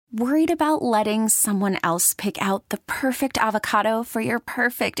Worried about letting someone else pick out the perfect avocado for your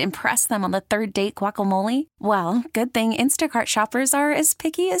perfect impress them on the third date guacamole? Well, good thing Instacart shoppers are as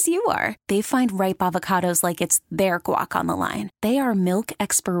picky as you are. They find ripe avocados like it's their guac on the line. They are milk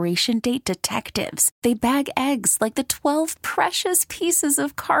expiration date detectives. They bag eggs like the 12 precious pieces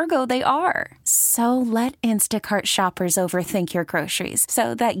of cargo they are. So let Instacart shoppers overthink your groceries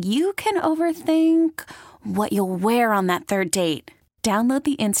so that you can overthink what you'll wear on that third date. Download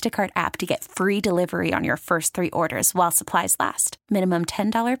the Instacart app to get free delivery on your first 3 orders while supplies last. Minimum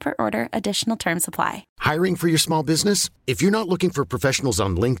 $10 per order. Additional terms apply. Hiring for your small business? If you're not looking for professionals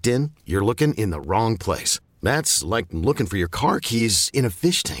on LinkedIn, you're looking in the wrong place. That's like looking for your car keys in a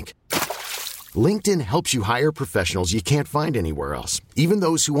fish tank. LinkedIn helps you hire professionals you can't find anywhere else, even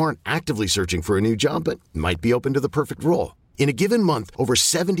those who aren't actively searching for a new job but might be open to the perfect role. In a given month, over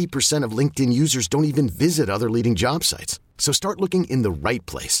 70% of LinkedIn users don't even visit other leading job sites. So start looking in the right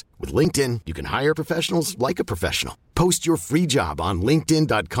place. With LinkedIn, you can hire professionals like a professional. Post your free job on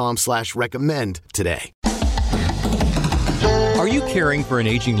linkedin.com/recommend today. Are you caring for an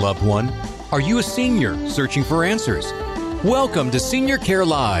aging loved one? Are you a senior searching for answers? Welcome to Senior Care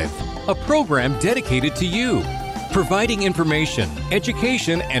Live, a program dedicated to you, providing information,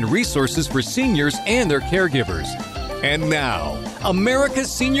 education, and resources for seniors and their caregivers. And now,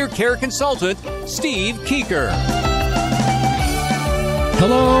 America's Senior Care Consultant, Steve Keeker.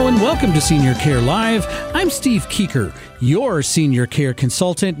 Hello and welcome to Senior Care Live. I'm Steve Keeker, your senior care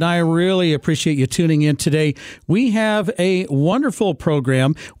consultant, and I really appreciate you tuning in today. We have a wonderful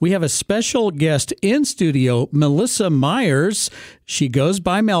program. We have a special guest in studio, Melissa Myers. She goes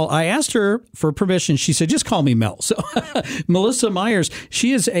by Mel. I asked her for permission. She said, just call me Mel. So Melissa Myers,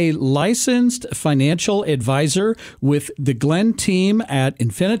 she is a licensed financial advisor with the Glenn team at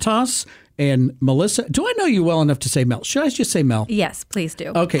Infinitas. And Melissa, do I know you well enough to say Mel? Should I just say Mel? Yes, please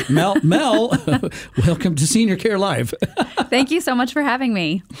do. Okay, Mel, welcome to Senior Care Live. Thank you so much for having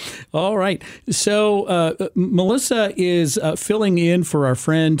me. All right. So Melissa is filling in for our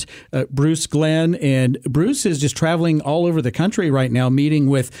friend Bruce Glenn. And Bruce is just traveling all over the country right now, meeting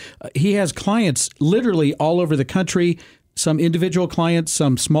with, he has clients literally all over the country. Some individual clients,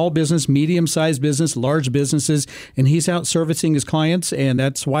 some small business, medium-sized business, large businesses, and he's out servicing his clients, and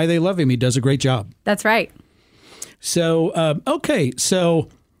that's why they love him. He does a great job. That's right. So,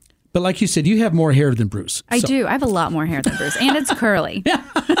 but like you said, you have more hair than Bruce. I do. I have a lot more hair than Bruce, and it's curly.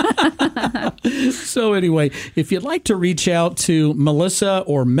 So anyway, if you'd like to reach out to Melissa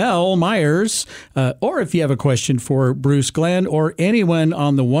or Mel Myers, or if you have a question for Bruce Glenn or anyone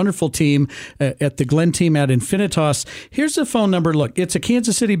on the wonderful team at the Glenn team at Infinitas, here's the phone number. Look, it's a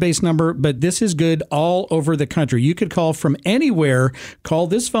Kansas City-based number, but this is good all over the country. You could call from anywhere. Call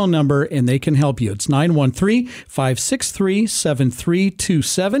this phone number, and they can help you. It's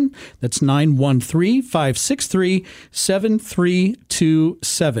 913-563-7327. That's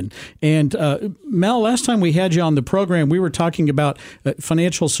 913-563-7327. And Mel, last time we had you on the program, we were talking about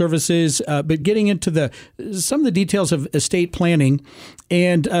financial services, but getting into some of the details of estate planning.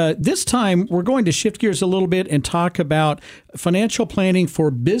 And this time, we're going to shift gears a little bit and talk about financial planning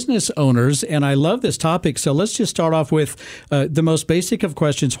for business owners. And I love this topic. So let's just start off with the most basic of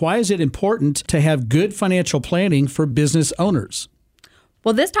questions. Why is it important to have good financial planning for business owners?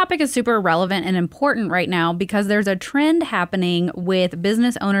 Well, this topic is super relevant and important right now because there's a trend happening with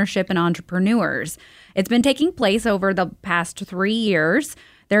business ownership and entrepreneurs. It's been taking place over the past 3 years.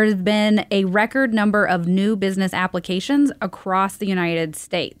 There has been a record number of new business applications across the United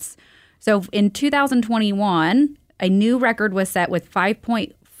States. So in 2021, a new record was set with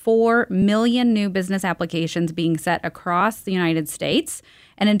 5.4 million new business applications being set across the United States.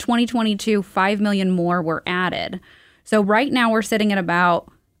 And in 2022, 5 million more were added. So right now we're sitting at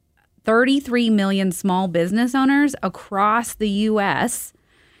about 33 million small business owners across the U.S.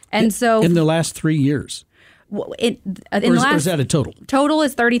 And so in the last 3 years. Or is that a total? Total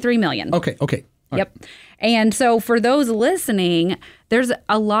is 33 million. Okay. All yep. Right. And so for those listening, there's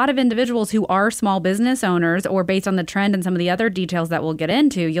a lot of individuals who are small business owners, or based on the trend and some of the other details that we'll get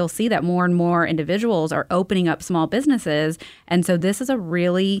into, you'll see that more and more individuals are opening up small businesses. And so this is a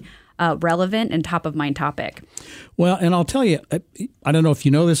really relevant and top of mind topic. Well, and I'll tell you, I don't know if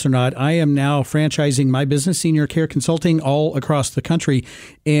you know this or not, I am now franchising my business, Senior Care Consulting, all across the country.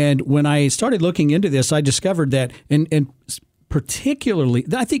 And when I started looking into this, I discovered that, and particularly,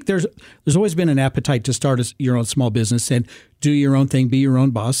 I think there's always been an appetite to start your own small business and do your own thing, be your own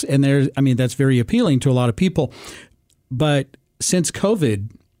boss. And that's very appealing to a lot of people. But since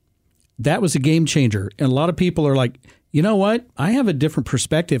COVID, that was a game changer. And a lot of people are like, you know what? I have a different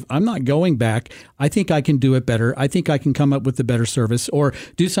perspective. I'm not going back. I think I can do it better. I think I can come up with a better service or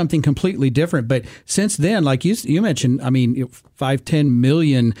do something completely different. But since then, like you mentioned, 5-10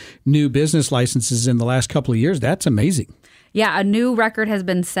 million new business licenses in the last couple of years. That's amazing. Yeah, a new record has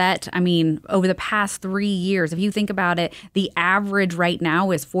been set. Over the past 3 years, if you think about it, the average right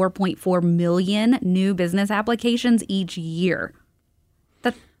now is 4.4 million new business applications each year.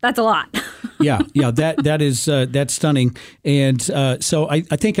 That's a lot. yeah, that's stunning. And so I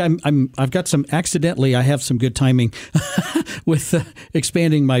think I've got some I have some good timing with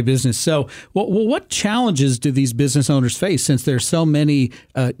expanding my business. So, what challenges do these business owners face since there's so many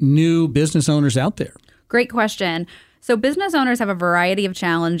new business owners out there? Great question. So business owners have a variety of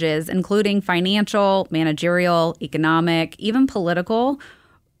challenges, including financial, managerial, economic, even political.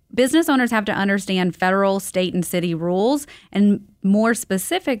 Business owners have to understand federal, state, and city rules, and more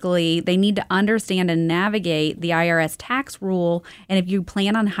specifically, they need to understand and navigate the IRS tax rule. And if you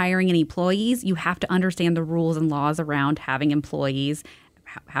plan on hiring any employees, you have to understand the rules and laws around having employees.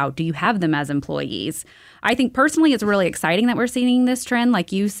 How do you have them as employees? I think personally it's really exciting that we're seeing this trend.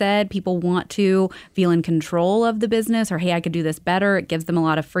 Like you said, people want to feel in control of the business or, hey, I could do this better. It gives them a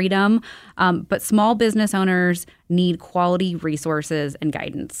lot of freedom. But small business owners need quality resources and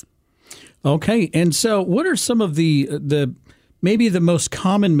guidance. Okay. And so what are some of the maybe the most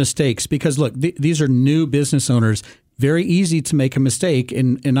common mistakes? Because, look, these are new business owners. Very easy to make a mistake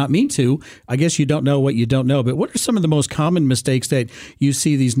and not mean to. I guess you don't know what you don't know. But what are some of the most common mistakes that you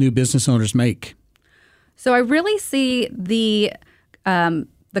see these new business owners make? So I really see the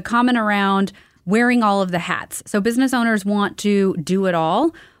comment around wearing all of the hats. So business owners want to do it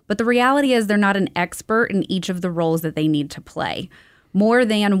all, but the reality is they're not an expert in each of the roles that they need to play. More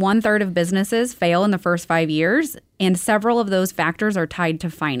than 1/3 of businesses fail in the first 5 years, and several of those factors are tied to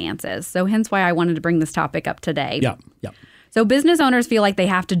finances. So hence why I wanted to bring this topic up today. Yeah. So business owners feel like they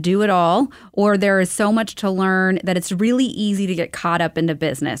have to do it all, or there is so much to learn that it's really easy to get caught up into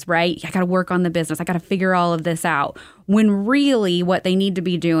business, right? I got to work on the business. I got to figure all of this out. When really what they need to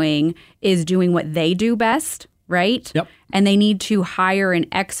be doing is doing what they do best, right? Yep. And they need to hire an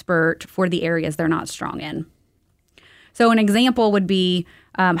expert for the areas they're not strong in. So an example would be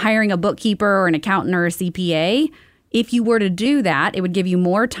hiring a bookkeeper or an accountant or a CPA. If you were to do that, it would give you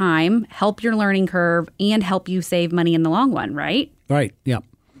more time, help your learning curve, and help you save money in the long run, right? Right, yeah.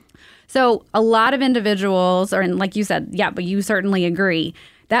 So a lot of individuals, and like you said, yeah, but you certainly agree.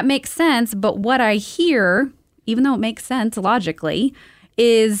 That makes sense, but what I hear, even though it makes sense logically,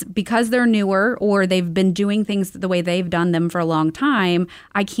 is because they're newer or they've been doing things the way they've done them for a long time,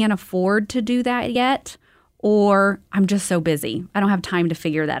 I can't afford to do that yet. Or I'm just so busy. I don't have time to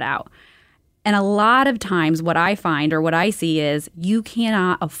figure that out. And a lot of times what I find or what I see is you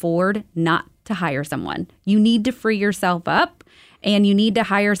cannot afford not to hire someone. You need to free yourself up and you need to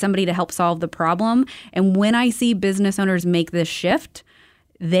hire somebody to help solve the problem. And when I see business owners make this shift,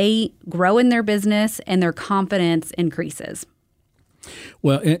 they grow in their business and their confidence increases.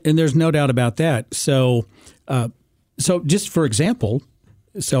 Well, and there's no doubt about that. So just for example,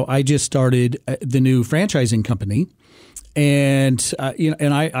 so I just started the new franchising company, and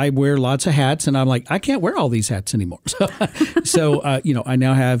I wear lots of hats, and I'm like, I can't wear all these hats anymore. So I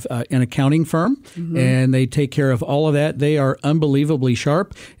now have an accounting firm, and they take care of all of that. They are unbelievably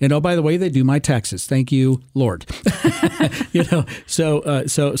sharp, and oh, by the way, they do my taxes. Thank you, Lord. So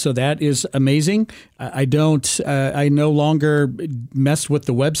that is amazing. I no longer mess with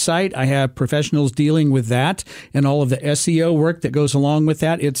the website. I have professionals dealing with that and all of the SEO work that goes along with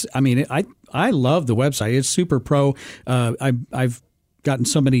that. I love the website. It's super pro. I've gotten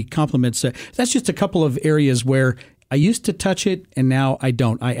so many compliments. That's just a couple of areas where I used to touch it and now I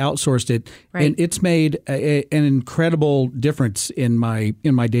don't. I outsourced it, right. And it's made an incredible difference in my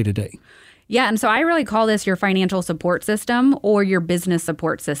day-to-day. Yeah, and so I really call this your financial support system or your business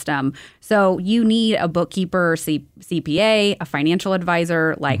support system. So you need a bookkeeper or CPA, a financial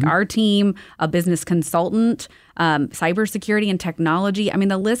advisor like our team, a business consultant, cybersecurity and technology. I mean,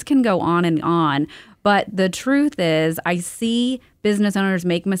 the list can go on and on. But the truth is, I see business owners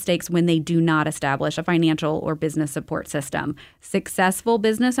make mistakes when they do not establish a financial or business support system. Successful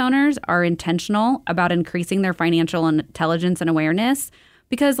business owners are intentional about increasing their financial intelligence and awareness.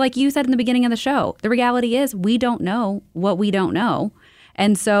 Because like you said in the beginning of the show, the reality is we don't know what we don't know.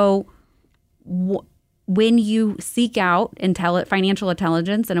 And so when you seek out financial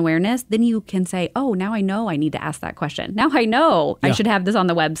intelligence and awareness, then you can say, oh, now I know I need to ask that question. Now I know I should have this on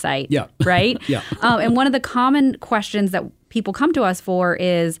the website. Yeah. Right? Yeah. And one of the common questions that people come to us for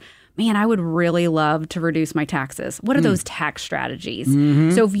is, man, I would really love to reduce my taxes. What are those tax strategies?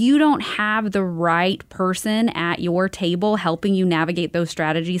 Mm-hmm. So if you don't have the right person at your table helping you navigate those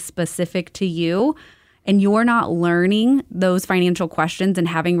strategies specific to you, and you're not learning those financial questions and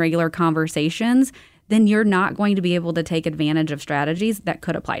having regular conversations, then you're not going to be able to take advantage of strategies that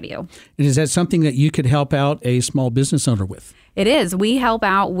could apply to you. And is that something that you could help out a small business owner with? It is. We help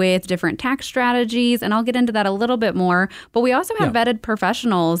out with different tax strategies, and I'll get into that a little bit more. But we also have vetted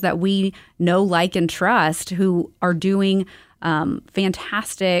professionals that we know, like, and trust who are doing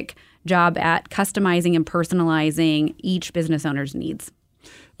fantastic job at customizing and personalizing each business owner's needs.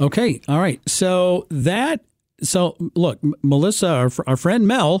 Okay. All right. So look, Melissa, our friend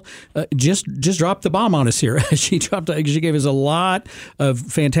Mel, just dropped the bomb on us here. She gave us a lot of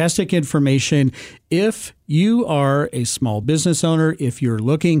fantastic information. If you are a small business owner, if you're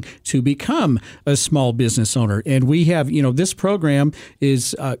looking to become a small business owner, and we have, this program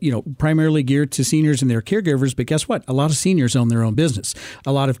is, primarily geared to seniors and their caregivers. But guess what? A lot of seniors own their own business.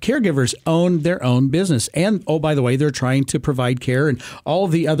 A lot of caregivers own their own business. And, oh, by the way, they're trying to provide care and all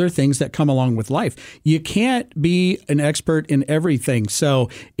of the other things that come along with life. You can't be an expert in everything. So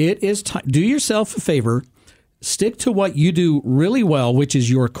it is time. Do yourself a favor. Stick to what you do really well, which is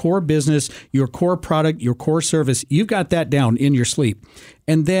your core business, your core product, your core service. You've got that down in your sleep.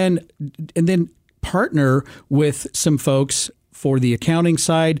 And then partner with some folks for the accounting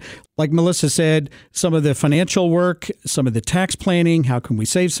side. Like Melissa said, some of the financial work, some of the tax planning, how can we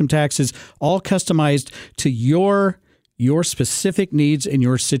save some taxes, all customized to your specific needs in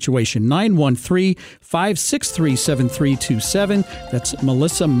your situation. 913-563-7327. That's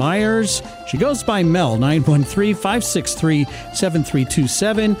Melissa Myers. She goes by Mel,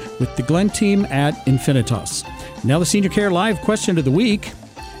 913-563-7327 with the Glenn team at Infinitas. Now the Senior Care Live question of the week.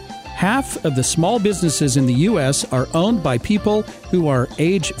 Half of the small businesses in the U.S. are owned by people who are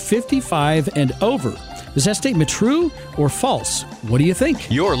age 55 and over. Is that statement true or false? What do you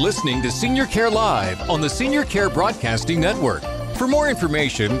think? You're listening to Senior Care Live on the Senior Care Broadcasting Network. For more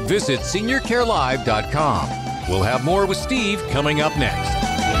information, visit seniorcarelive.com. We'll have more with Steve coming up next.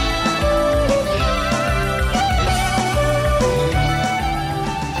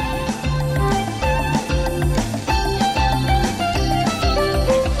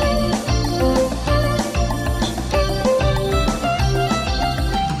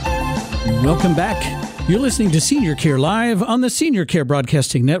 Welcome back. You're listening to Senior Care Live on the Senior Care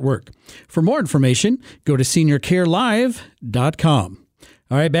Broadcasting Network. For more information, go to seniorcarelive.com.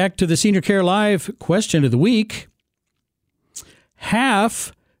 All right, back to the Senior Care Live question of the week.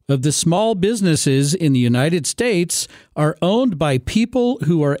 Half of the small businesses in the United States are owned by people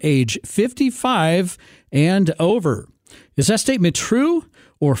who are age 55 and over. Is that statement true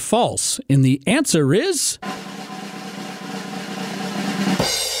or false? And the answer is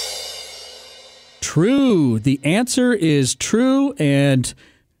true. The answer is true. And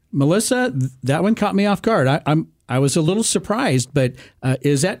Melissa, that one caught me off guard. I was a little surprised, but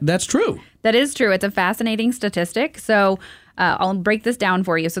that's true? That is true. It's a fascinating statistic. So I'll break this down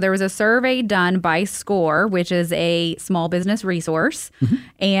for you. So there was a survey done by SCORE, which is a small business resource,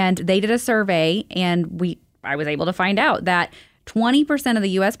 and they did a survey, and I was able to find out that 20% of the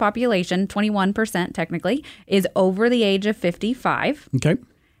U.S. population, 21% technically, is over the age of 55. Okay.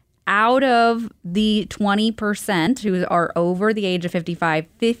 Out of the 20% who are over the age of 55,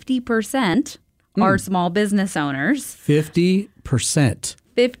 50% are small business owners. 50%.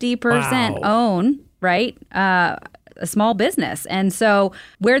 50% own, right, a small business. And so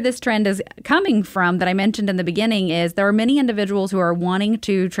where this trend is coming from that I mentioned in the beginning is there are many individuals who are wanting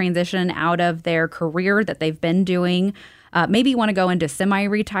to transition out of their career that they've been doing, maybe want to go into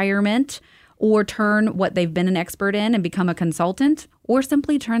semi-retirement, or turn what they've been an expert in and become a consultant, or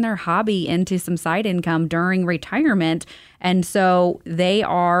simply turn their hobby into some side income during retirement. And so they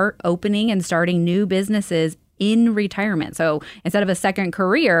are opening and starting new businesses in retirement. So instead of a second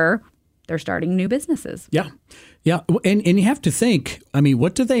career, they're starting new businesses. Yeah. Yeah. And you have to think,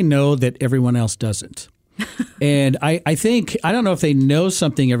 what do they know that everyone else doesn't? And I think, I don't know if they know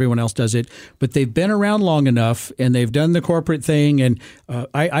something everyone else does it, but they've been around long enough and they've done the corporate thing. And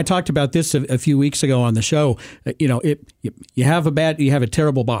I talked about this a few weeks ago on the show. You have a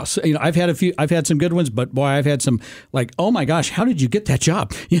terrible boss. I've had some good ones, but boy, I've had some like, oh my gosh, how did you get that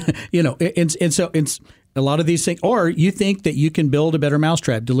job? And so it's a lot of these things, or you think that you can build a better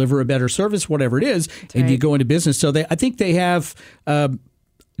mousetrap, deliver a better service, whatever it is, and you go into business. So I think they have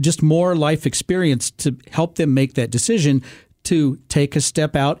just more life experience to help them make that decision to take a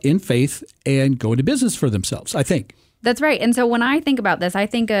step out in faith and go into business for themselves, I think. That's right. And so when I think about this, I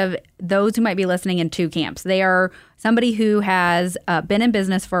think of those who might be listening in two camps. They are somebody who has been in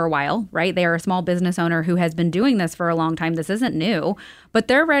business for a while, right? They are a small business owner who has been doing this for a long time. This isn't new, but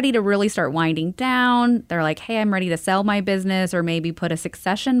they're ready to really start winding down. They're like, hey, I'm ready to sell my business or maybe put a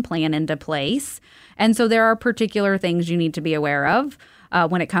succession plan into place. And so there are particular things you need to be aware of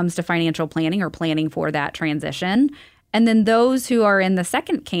when it comes to financial planning or planning for that transition. And then those who are in the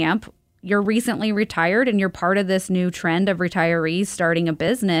second camp, you're recently retired and you're part of this new trend of retirees starting a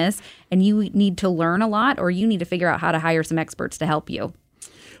business, and you need to learn a lot, or you need to figure out how to hire some experts to help you.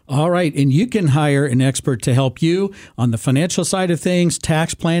 All right. And you can hire an expert to help you on the financial side of things,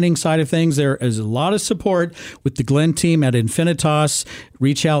 tax planning side of things. There is a lot of support with the Glenn team at Infinitas.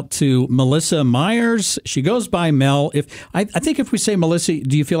 Reach out to Melissa Myers. She goes by Mel. I think if we say Melissa,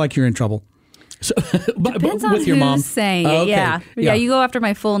 do you feel like you're in trouble? So, Depends on with your who's mom saying it. Okay. Yeah. You go after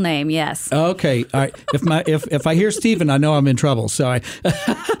my full name. Yes. Okay. All right. If I hear Stephen, I know I'm in trouble. So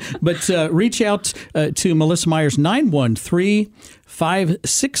but reach out to Melissa Myers,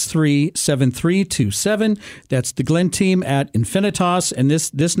 913-563-7327. That's the Glenn team at Infinitas, and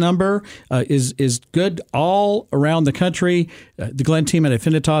this number is good all around the country. The Glenn team at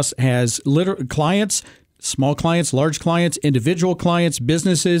Infinitas has clients. Small clients, large clients, individual clients,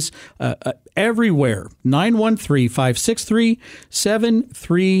 businesses, everywhere.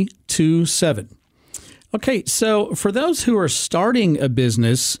 913-563-7327. Okay, so for those who are starting a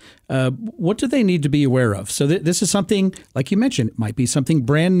business, what do they need to be aware of? So this is something, like you mentioned, it might be something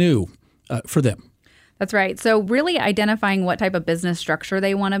brand new for them. That's right. So really identifying what type of business structure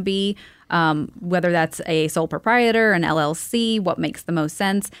they want to be, whether that's a sole proprietor, an LLC, what makes the most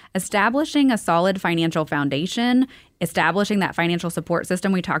sense, establishing a solid financial foundation, establishing that financial support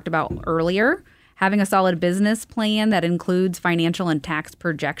system we talked about earlier, having a solid business plan that includes financial and tax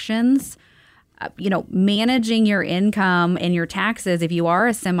projections, managing your income and your taxes. If you are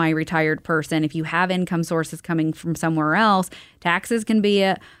a semi-retired person, if you have income sources coming from somewhere else, taxes can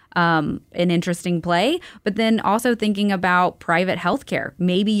be an interesting play, but then also thinking about private health care.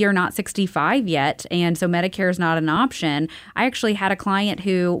 Maybe you're not 65 yet, and so Medicare is not an option. I actually had a client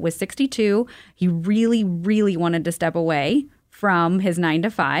who was 62. He really, really wanted to step away from his 9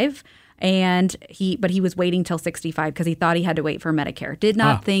 to 5. But he was waiting till 65 because he thought he had to wait for Medicare. Did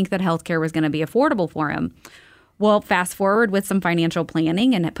not think that healthcare was going to be affordable for him. Well, fast forward with some financial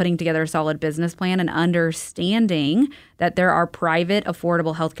planning and putting together a solid business plan and understanding that there are private,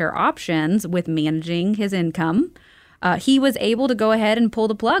 affordable healthcare options with managing his income. He was able to go ahead and pull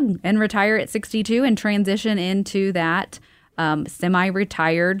the plug and retire at 62 and transition into that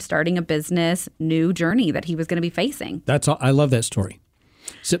semi-retired, starting a business, new journey that he was going to be facing. I love that story.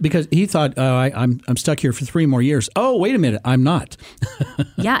 So, because he thought, I'm stuck here for 3 more years. Oh, wait a minute, I'm not.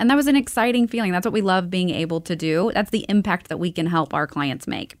 Yeah, and that was an exciting feeling. That's what we love being able to do. That's the impact that we can help our clients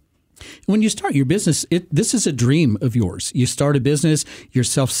make. When you start your business, this is a dream of yours. You start a business, you're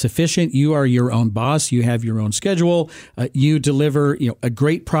self-sufficient, you are your own boss, you have your own schedule, you deliver a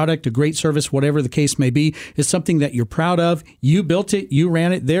great product, a great service, whatever the case may be. It's something that you're proud of. You built it, you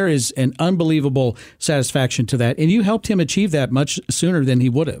ran it. There is an unbelievable satisfaction to that. And you helped him achieve that much sooner than he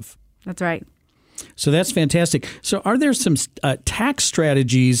would have. That's right. So that's fantastic. So are there some tax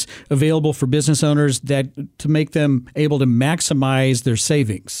strategies available for business owners to make them able to maximize their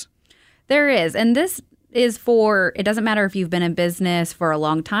savings? There is. And this is it doesn't matter if you've been in business for a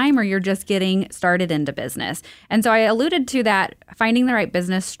long time or you're just getting started into business. And so I alluded to that, finding the right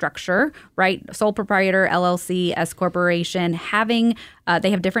business structure, right? Sole proprietor, LLC, S corporation,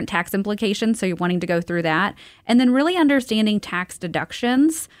 they have different tax implications. So you're wanting to go through that. And then really understanding tax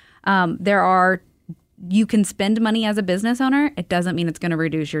deductions. You can spend money as a business owner. It doesn't mean it's going to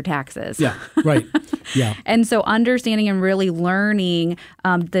reduce your taxes. Yeah, right. Yeah. And so understanding and really learning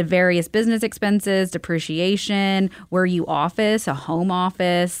the various business expenses, depreciation, where you office, a home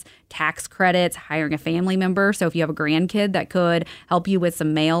office, tax credits, hiring a family member. So if you have a grandkid that could help you with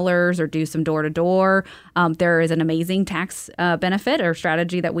some mailers or do some door-to-door, there is an amazing tax benefit or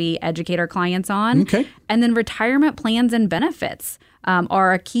strategy that we educate our clients on. Okay. And then retirement plans and benefits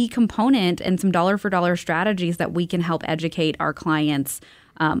are a key component and some dollar-for-dollar strategies that we can help educate our clients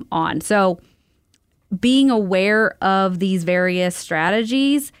on. So being aware of these various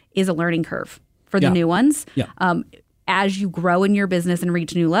strategies is a learning curve for the new ones. Yeah. As you grow in your business and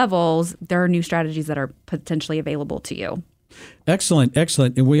reach new levels, there are new strategies that are potentially available to you. Excellent,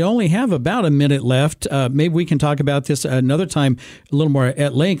 excellent. And we only have about a minute left. Maybe we can talk about this another time a little more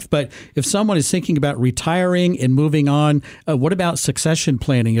at length. But if someone is thinking about retiring and moving on, what about succession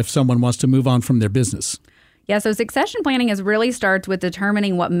planning if someone wants to move on from their business? Yeah, so succession planning really starts with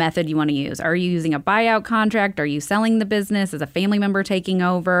determining what method you want to use. Are you using a buyout contract? Are you selling the business? Is a family member taking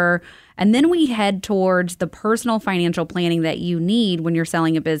over? And then we head towards the personal financial planning that you need when you're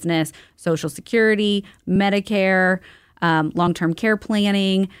selling a business: Social Security, Medicare, long-term care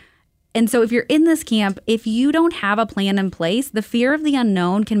planning. And so if you're in this camp, if you don't have a plan in place, the fear of the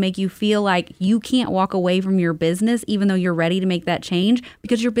unknown can make you feel like you can't walk away from your business even though you're ready to make that change,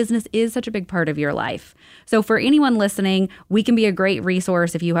 because your business is such a big part of your life. So for anyone listening, we can be a great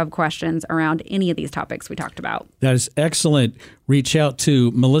resource if you have questions around any of these topics we talked about. That is excellent. Reach out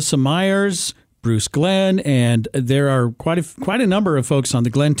to Melissa Myers, Bruce Glenn, and there are quite a number of folks on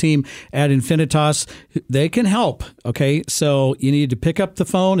the Glenn team at Infinitas. They can help, okay? So you need to pick up the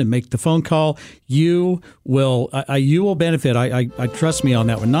phone and make the phone call. You will benefit. I trust me on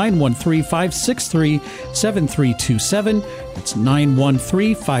that one. 913-563-7327. It's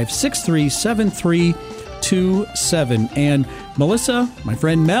 913-563-7327. And Melissa, my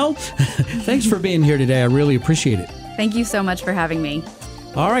friend Mel, thanks for being here today. I really appreciate it. Thank you so much for having me.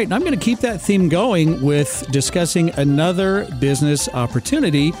 All right, and I'm going to keep that theme going with discussing another business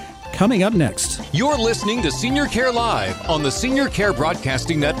opportunity coming up next. You're listening to Senior Care Live on the Senior Care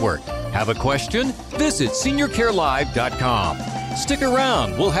Broadcasting Network. Have a question? Visit seniorcarelive.com. Stick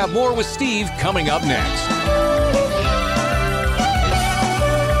around. We'll have more with Steve coming up next.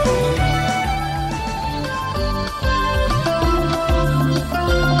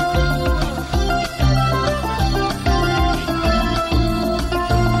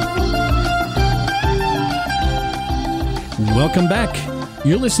 Welcome back.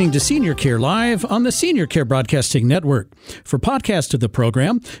 You're listening to Senior Care Live on the Senior Care Broadcasting Network. For podcasts of the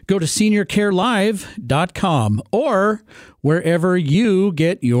program, go to seniorcarelive.com or wherever you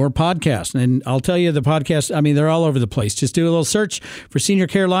get your podcast. And I'll tell you, the podcasts, they're all over the place. Just do a little search for Senior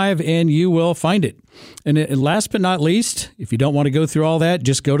Care Live and you will find it. And last but not least, if you don't want to go through all that,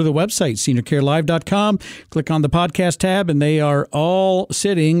 just go to the website, seniorcarelive.com, click on the podcast tab, and they are all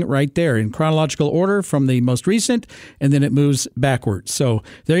sitting right there in chronological order from the most recent, and then it moves backwards. So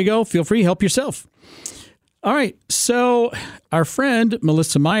there you go. Feel free, help yourself. All right. So our friend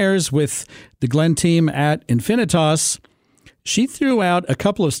Melissa Myers with the Glenn team at Infinitas, she threw out a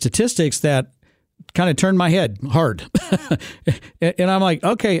couple of statistics that kind of turned my head hard. And I'm like,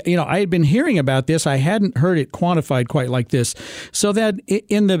 okay, I had been hearing about this. I hadn't heard it quantified quite like this. So that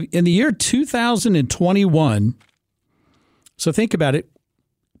in the year 2021, so think about it,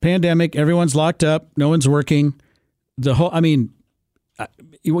 pandemic, everyone's locked up, no one's working. You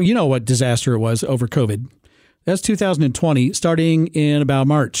know what disaster it was over COVID. That's 2020, starting in about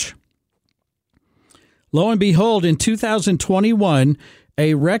March. Lo and behold, in 2021,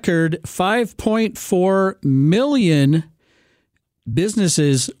 a record 5.4 million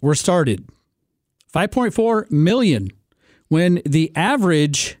businesses were started. 5.4 million, when the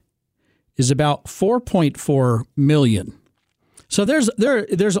average is about 4.4 million. So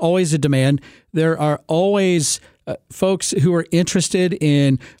there's always a demand. There are always folks who are interested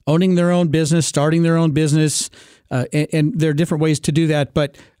in owning their own business, starting their own business, and there are different ways to do that.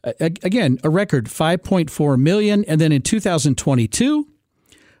 But again, a record 5.4 million. And then in 2022,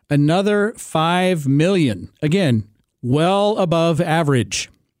 another 5 million. Again, well above average.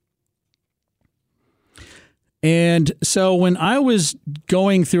 And so when I was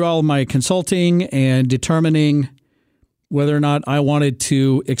going through all of my consulting and determining whether or not I wanted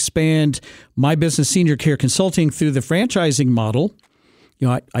to expand my business, Senior Care Consulting, through the franchising model,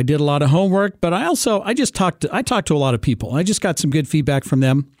 I did a lot of homework, but I talked to a lot of people. I just got some good feedback from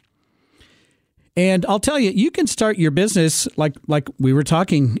them. And I'll tell you, you can start your business like we were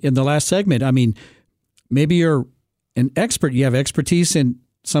talking in the last segment. Maybe you're an expert. You have expertise in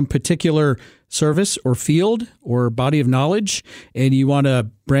some particular service or field or body of knowledge, and you want to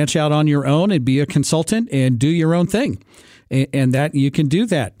branch out on your own and be a consultant and do your own thing. And that you can do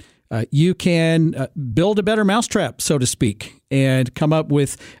that. You can build a better mousetrap, so to speak, and come up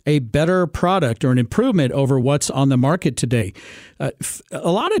with a better product or an improvement over what's on the market today.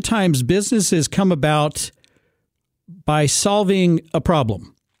 A lot of times businesses come about by solving a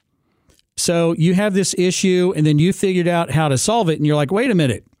problem. So you have this issue and then you figured out how to solve it and you're like, wait a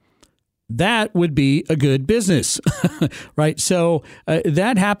minute, that would be a good business, right? So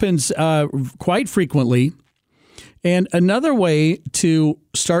that happens quite frequently. And another way to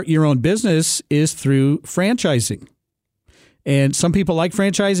start your own business is through franchising. And some people like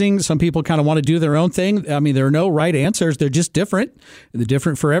franchising. Some people kind of want to do their own thing. There are no right answers. They're just different. They're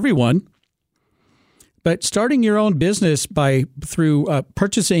different for everyone. But starting your own business through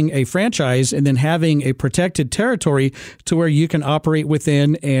purchasing a franchise and then having a protected territory to where you can operate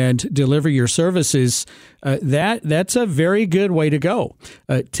within and deliver your services, that's a very good way to go.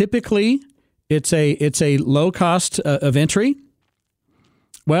 Typically, it's a low cost of entry.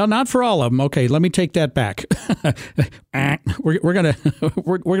 Well, not for all of them. Okay, let me take that back. we're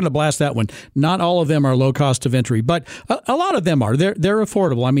gonna blast that one. Not all of them are low cost of entry, but a lot of them are. They're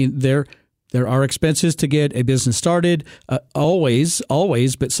affordable. I mean, there are expenses to get a business started, always,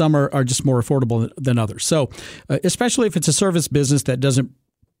 but some are just more affordable than others. So, especially if it's a service business that doesn't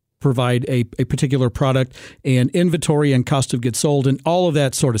provide a particular product and inventory and cost of goods sold and all of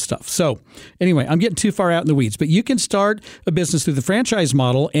that sort of stuff. So anyway, I'm getting too far out in the weeds, but you can start a business through the franchise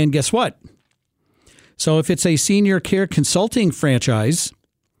model, and guess what? So if it's a senior care consulting franchise,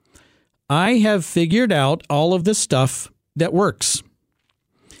 I have figured out all of the stuff that works.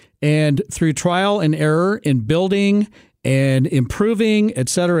 And through trial and error in building and improving, et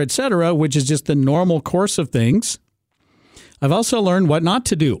cetera, which is just the normal course of things, I've also learned what not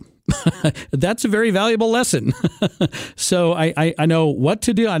to do. That's a very valuable lesson. So I know what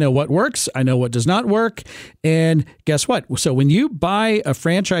to do. I know what works. I know what does not work. And guess what? So when you buy a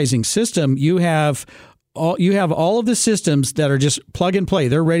franchising system, you have all of the systems that are just plug and play.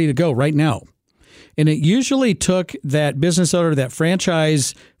 They're ready to go right now. And it usually took that business owner, that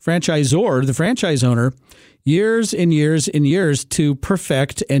franchisor, the franchise owner, years and years and years to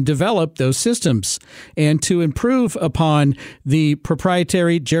perfect and develop those systems and to improve upon the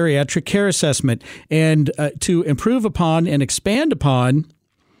proprietary geriatric care assessment and to improve upon and expand upon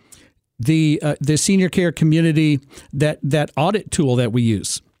the senior care community, that audit tool that we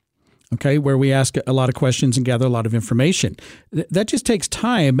use. Okay, where we ask a lot of questions and gather a lot of information. That just takes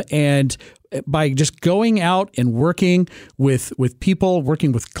time, and by just going out and working with people,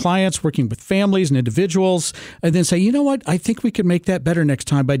 working with clients, working with families and individuals, and then say, you know what, I think we can make that better next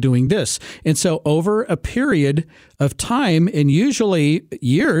time by doing this. And so over a period of time, and usually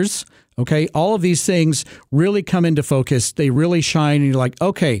years, okay, all of these things really come into focus. They really shine, and you're like,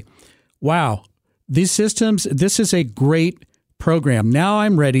 okay, wow, these systems, this is a great program. Now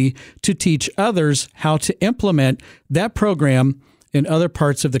I'm ready to teach others how to implement that program in other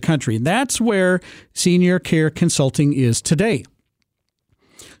parts of the country. And that's where senior care consulting is today.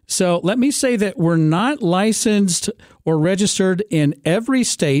 So let me say that we're not licensed or registered in every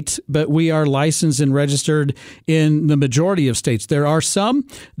state, but we are licensed and registered in the majority of states. There are some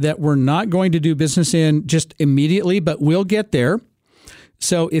that we're not going to do business in just immediately, but we'll get there.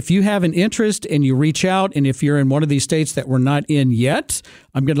 So if you have an interest and you reach out, and if you're in one of these states that we're not in yet,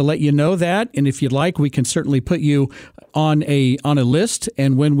 I'm going to let you know that. And if you'd like, we can certainly put you on a list.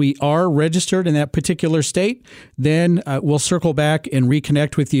 And when we are registered in that particular state, then we'll circle back and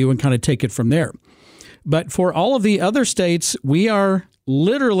reconnect with you and kind of take it from there. But for all of the other states, we are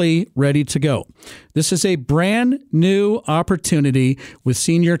literally ready to go. This is a brand new opportunity with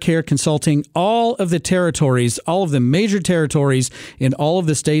senior care consulting. All of the territories, all of the major territories in all of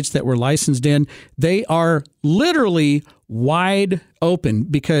the states that we're licensed in, they are literally wide open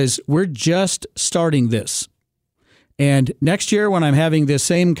because we're just starting this. And next year, when I'm having this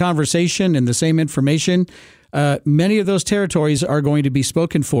same conversation and the same information, many of those territories are going to be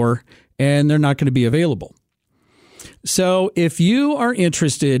spoken for, and they're not going to be available. So if you are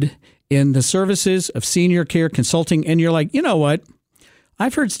interested in the services of senior care consulting and you're like, you know what,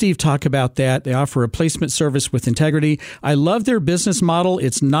 I've heard Steve talk about that. They offer a placement service with integrity. I love their business model.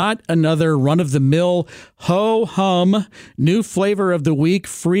 It's not another run-of-the-mill, ho-hum, new flavor of the week,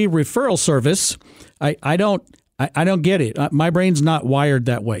 free referral service. I don't get it. My brain's not wired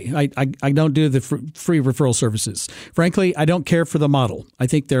that way. I don't do the free referral services. Frankly, I don't care for the model. I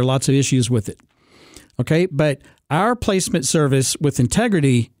think there are lots of issues with it. Okay, but our placement service with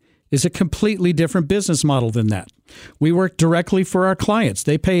integrity is a completely different business model than that. We work directly for our clients.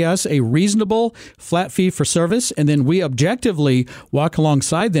 They pay us a reasonable flat fee for service, and then we objectively walk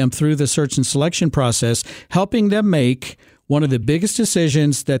alongside them through the search and selection process, helping them make one of the biggest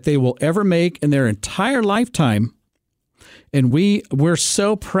decisions that they will ever make in their entire lifetime. And we're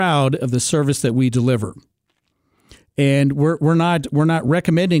so proud of the service that we deliver. And we're not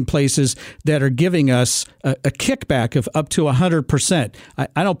recommending places that are giving us a kickback of up to 100%.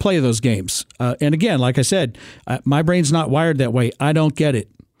 I don't play those games. And again, like I said, my brain's not wired that way. I don't get it.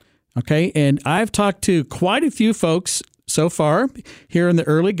 Okay, and I've talked to quite a few folks so far here in the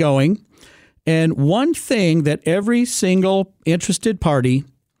early going. And one thing that every single interested party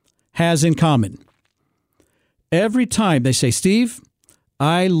has in common, every time they say, Steve,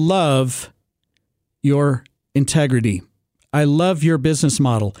 I love your integrity. I love your business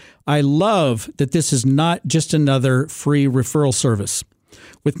model. I love that this is not just another free referral service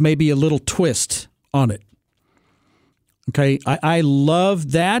with maybe a little twist on it. Okay, I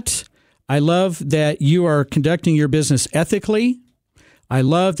love that. I love that you are conducting your business ethically. I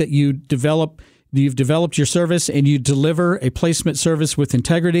love that you've developed your service and you deliver a placement service with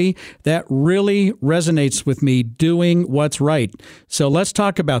integrity. That really resonates with me, doing what's right. So let's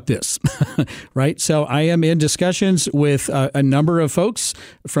talk about this, right? So I am in discussions with a number of folks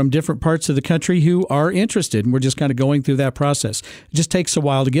from different parts of the country who are interested, and we're just kind of going through that process. It just takes a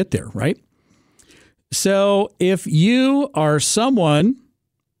while to get there, right? So if you are someone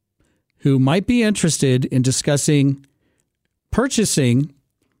who might be interested in discussing purchasing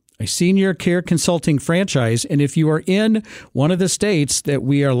a senior care consulting franchise, and if you are in one of the states that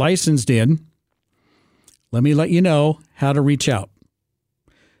we are licensed in, let me let you know how to reach out.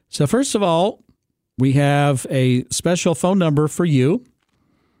 So first of all, we have a special phone number for you.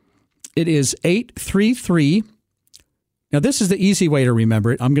 It is 833. Now, this is the easy way to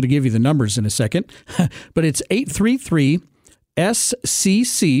remember it. I'm going to give you the numbers in a second, but it's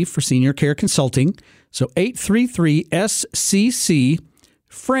 833-SCC for Senior Care Consulting. So 833-SCC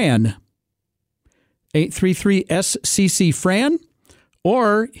Fran. 833-SCC Fran.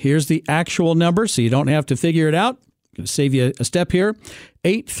 Or here's the actual number so you don't have to figure it out. I'm going to save you a step here.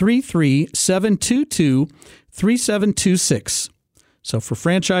 833-722-3726. So for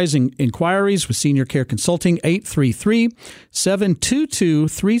franchising inquiries with Senior Care Consulting,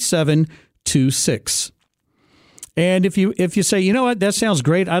 833-722-3726. And if you say, you know what, that sounds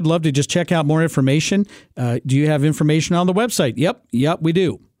great, I'd love to just check out more information. Do you have information on the website? Yep, we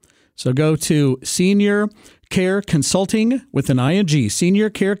do. So go to Senior Care Consulting with an ING,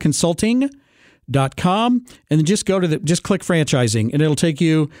 seniorcareconsulting.com, and then just click franchising, and it'll take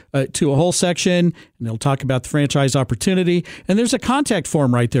you to a whole section, and it'll talk about the franchise opportunity. And there's a contact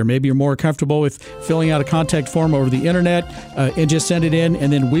form right there. Maybe you're more comfortable with filling out a contact form over the internet, and just send it in,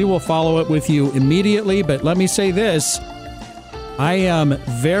 and then we will follow up with you immediately. But let me say this, I am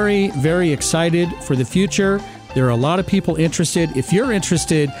very, very excited for the future. There are a lot of people interested. If you're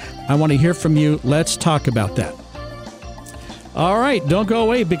interested, I want to hear from you. Let's talk about that. All right, don't go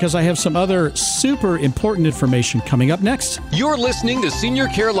away because I have some other super important information coming up next. You're listening to Senior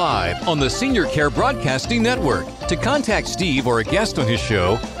Care Live on the Senior Care Broadcasting Network. To contact Steve or a guest on his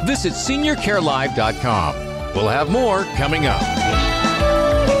show, visit seniorcarelive.com. We'll have more coming up.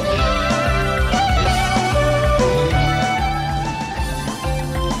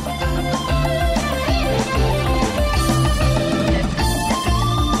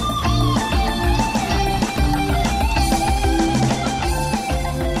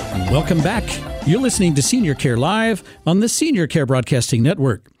 Welcome back. You're listening to Senior Care Live on the Senior Care Broadcasting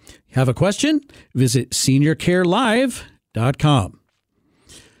Network. Have a question? Visit seniorcarelive.com.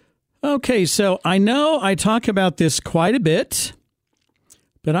 Okay, so I know I talk about this quite a bit,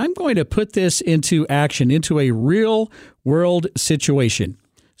 but I'm going to put this into action, into a real world situation.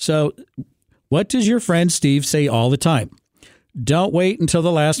 So what does your friend Steve say all the time? Don't wait until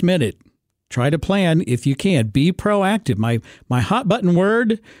the last minute. Try to plan if you can. Be proactive. My hot button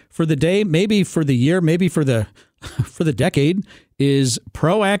word for the day, maybe for the year, maybe for the decade, is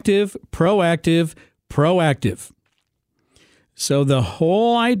proactive, proactive, proactive. So the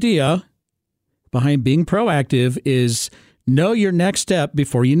whole idea behind being proactive is know your next step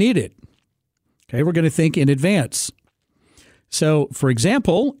before you need it. Okay, we're going to think in advance. So, for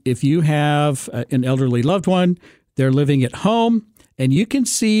example, if you have an elderly loved one, they're living at home, and you can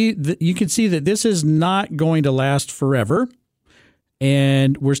see that this is not going to last forever.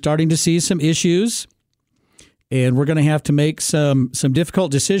 And we're starting to see some issues, and we're going to have to make some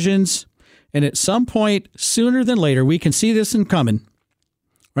difficult decisions. And at some point, sooner than later, we can see this one coming,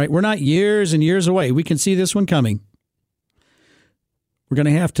 right? We're not years and years away. We can see this one coming. We're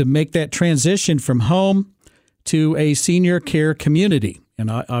going to have to make that transition from home to a senior care community. And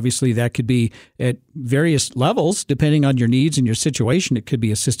obviously that could be at various levels, depending on your needs and your situation. It could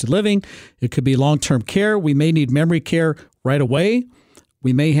be assisted living. It could be long-term care. We may need memory care right away.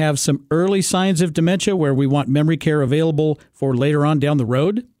 We may have some early signs of dementia where we want memory care available for later on down the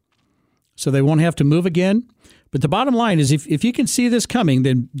road, so they won't have to move again. But the bottom line is if you can see this coming,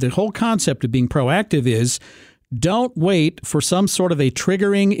 then the whole concept of being proactive is don't wait for some sort of a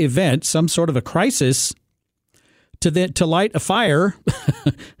triggering event, some sort of a crisis to light a fire,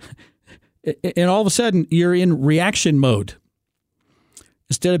 and all of a sudden you're in reaction mode.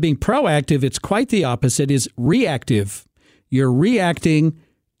 Instead of being proactive, it's quite the opposite, is reactive. You're reacting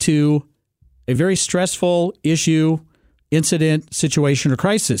to a very stressful issue, incident, situation, or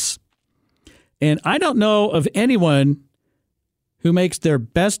crisis. And I don't know of anyone who makes their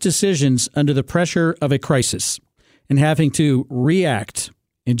best decisions under the pressure of a crisis and having to react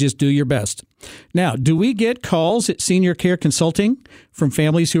and just do your best. Now, do we get calls at Senior Care Consulting from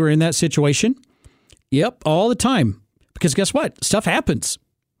families who are in that situation? Yep, all the time. Because guess what? Stuff happens.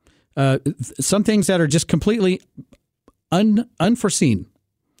 Some things that are just completely unforeseen.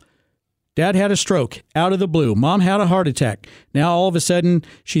 Dad had a stroke out of the blue. Mom had a heart attack. Now, all of a sudden,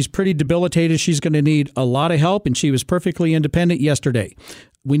 she's pretty debilitated. She's going to need a lot of help, and she was perfectly independent yesterday.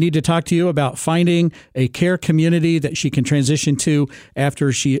 We need to talk to you about finding a care community that she can transition to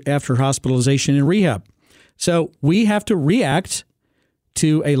after hospitalization and rehab. So we have to react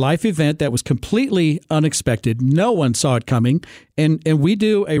to a life event that was completely unexpected. No one saw it coming, and we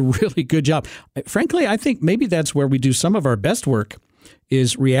do a really good job. Frankly, I think maybe that's where we do some of our best work,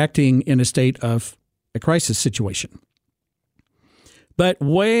 is reacting in a state of a crisis situation. But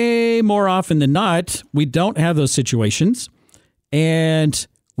way more often than not, we don't have those situations, and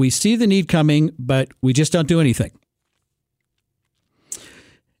we see the need coming, but we just don't do anything.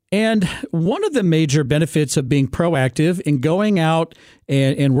 And one of the major benefits of being proactive and going out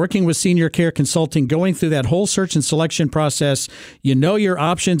and working with Senior Care Consulting, going through that whole search and selection process, you know your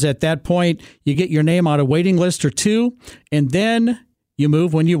options at that point. You get your name on a waiting list or two, and then you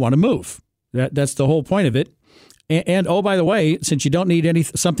move when you want to move. That's the whole point of it. And oh, by the way, since you don't need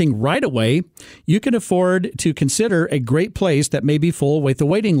something right away, you can afford to consider a great place that may be full with the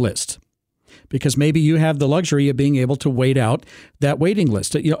waiting list, because maybe you have the luxury of being able to wait out that waiting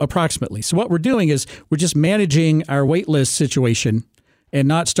list, approximately. So what we're doing is we're just managing our wait list situation and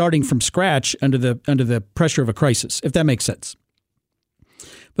not starting from scratch under the pressure of a crisis, if that makes sense.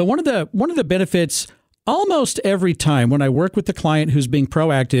 But one of the benefits almost every time when I work with the client who's being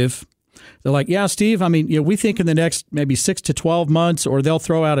proactive, they're like, yeah, Steve, I mean, we think in the next maybe 6 to 12 months, or they'll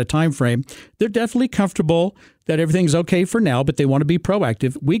throw out a time frame. They're definitely comfortable that everything's okay for now, but they want to be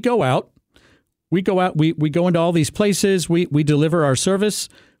proactive. We go out, we go into all these places. We deliver our service,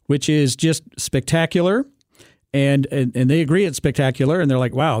 which is just spectacular. And they agree it's spectacular, and they're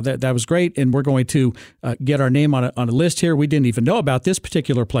like, wow, that was great, and we're going to get our name on a list here. We didn't even know about this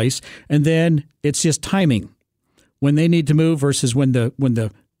particular place. And then it's just timing when they need to move versus when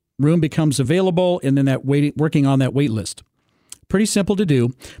the room becomes available, and then working on that wait list. Pretty simple to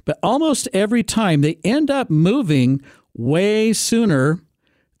do, but almost every time they end up moving way sooner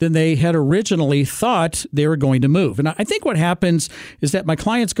than they had originally thought they were going to move. And I think what happens is that my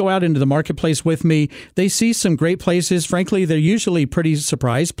clients go out into the marketplace with me. They see some great places. Frankly, they're usually pretty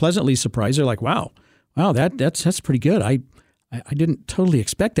surprised, pleasantly surprised. They're like, wow, that's pretty good. I didn't totally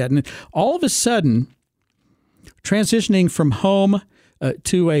expect that. And all of a sudden, transitioning from home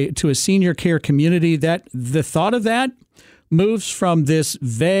to a senior care community, that the thought of that moves from this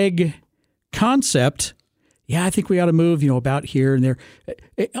vague concept. Yeah, I think we ought to move, about here and there.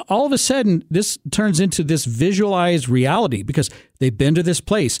 All of a sudden, this turns into this visualized reality because they've been to this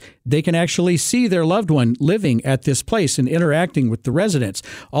place. They can actually see their loved one living at this place and interacting with the residents.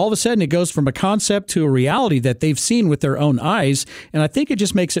 All of a sudden, it goes from a concept to a reality that they've seen with their own eyes. And I think it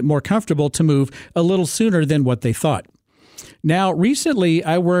just makes it more comfortable to move a little sooner than what they thought. Now, recently,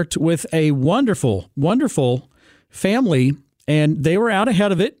 I worked with a wonderful, wonderful family, and they were out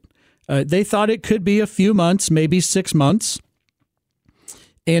ahead of it. They thought it could be a few months, maybe 6 months.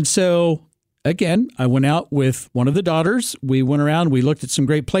 And so, again, I went out with one of the daughters. We went around. We looked at some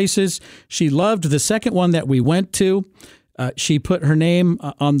great places. She loved the second one that we went to. She put her name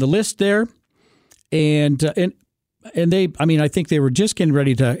on the list there. And they, I think they were just getting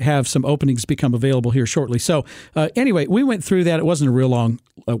ready to have some openings become available here shortly. So anyway, we went through that. It wasn't a real long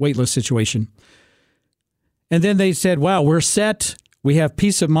wait list situation. And then they said, wow, we're set. We have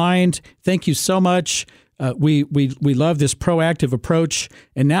peace of mind. Thank you so much. We love this proactive approach.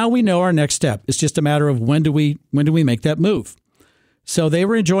 And now we know our next step. It's just a matter of when do we make that move? So they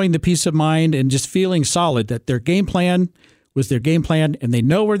were enjoying the peace of mind and just feeling solid that their game plan was their game plan, and they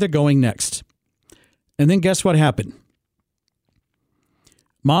know where they're going next. And then guess what happened?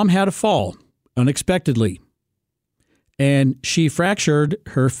 Mom had a fall unexpectedly, and she fractured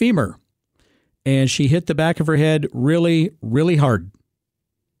her femur. And she hit the back of her head really, really hard.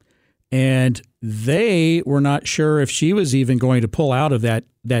 And they were not sure if she was even going to pull out of that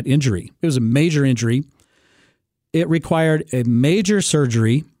injury. It was a major injury. It required a major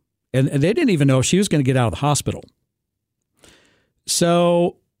surgery, and they didn't even know if she was going to get out of the hospital.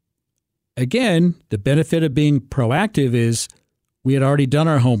 So, again, the benefit of being proactive is we had already done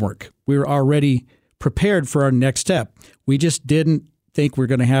our homework. We were already prepared for our next step. We just didn't think we're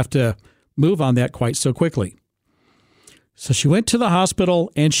going to have to move on that quite so quickly. So she went to the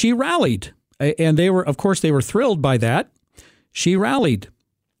hospital and she rallied, and they were thrilled by that. she rallied.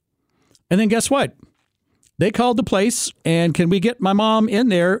 And then guess what? They called the place, and can we get my mom in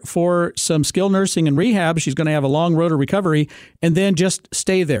there for some skilled nursing and rehab? She's going to have a long road of recovery, and then just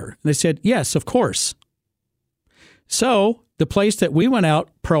stay there. And they said, yes, of course. So the place that we went out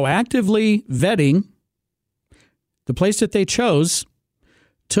proactively vetting, the place that they chose,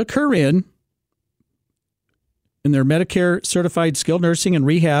 took her in their Medicare certified skilled nursing and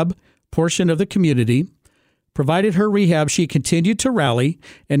rehab portion of the community, provided her rehab. She continued to rally,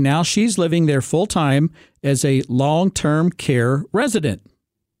 and now she's living there full time as a long-term care resident.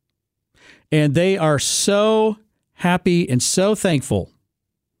 And they are so happy and so thankful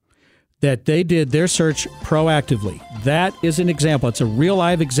that they did their search proactively. That is an example. It's a real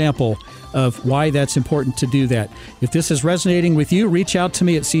live example of why that's important to do that. If this is resonating with you, reach out to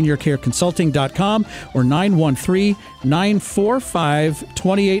me at seniorcareconsulting.com or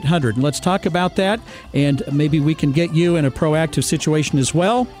 913-945-2800. And let's talk about that, and maybe we can get you in a proactive situation as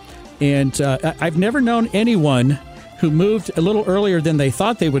well. And I've never known anyone who moved a little earlier than they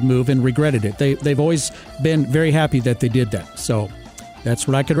thought they would move and regretted it. They've always been very happy that they did that. So that's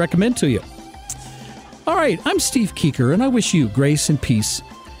what I could recommend to you. All right, I'm Steve Keeker, and I wish you grace and peace.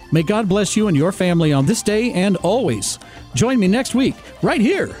 May God bless you and your family on this day and always. Join me next week, right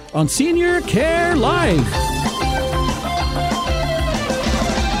here on Senior Care Live.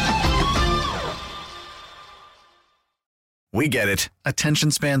 We get it.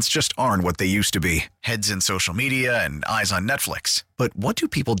 Attention spans just aren't what they used to be. Heads in social media and eyes on Netflix. But what do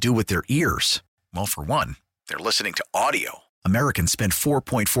people do with their ears? Well, for one, they're listening to audio. Americans spend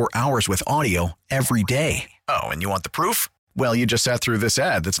 4.4 hours with audio every day. Oh, and you want the proof? Well, you just sat through this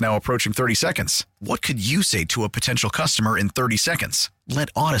ad that's now approaching 30 seconds. What could you say to a potential customer in 30 seconds? Let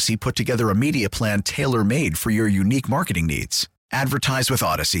Odyssey put together a media plan tailor-made for your unique marketing needs. Advertise with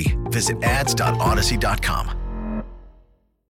Odyssey. Visit ads.odyssey.com.